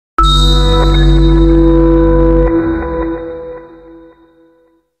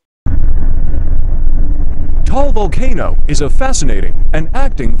volcano is a fascinating and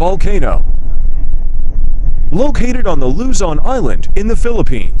acting volcano located on the Luzon Island in the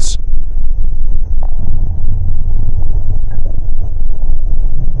Philippines.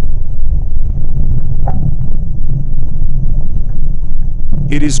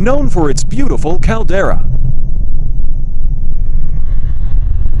 It is known for its beautiful caldera.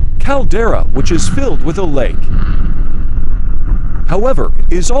 Caldera, which is filled with a lake. However,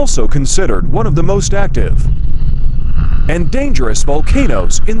 it is also considered one of the most active and dangerous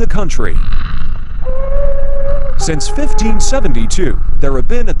volcanoes in the country. Since 1572, there have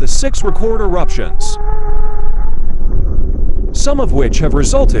been at the 6 recorded eruptions, some of which have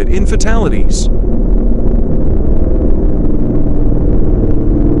resulted in fatalities.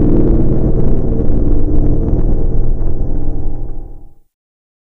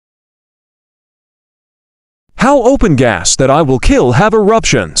 How open gas that I will kill have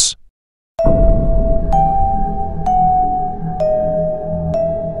eruptions?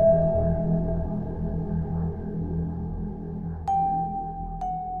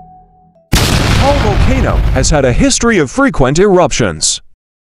 Taal volcano has had a history of frequent eruptions.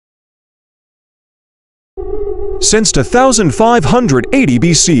 Since 2580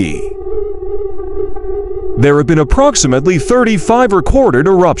 BC, there have been approximately 35 recorded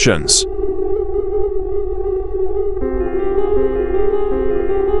eruptions.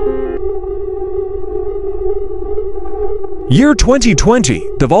 Year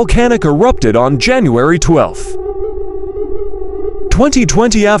 2020, the volcanic erupted on January 12,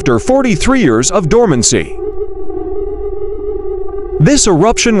 2020 after 43 years of dormancy. This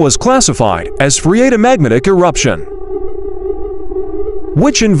eruption was classified as Phreatomagmatic eruption,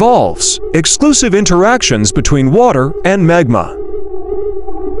 which involves exclusive interactions between water and magma.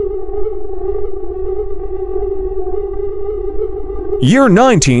 Year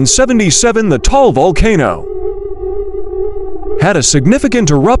 1977, the Taal volcano had a significant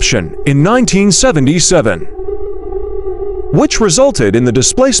eruption in 1977, which resulted in the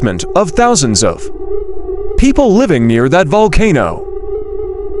displacement of thousands of people living near that volcano.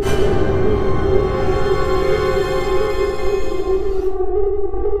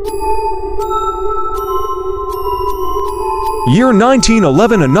 Year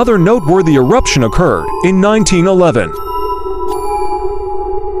 1911, another noteworthy eruption occurred in 1911.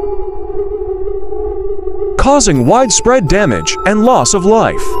 Causing widespread damage and loss of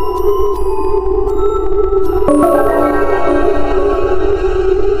life.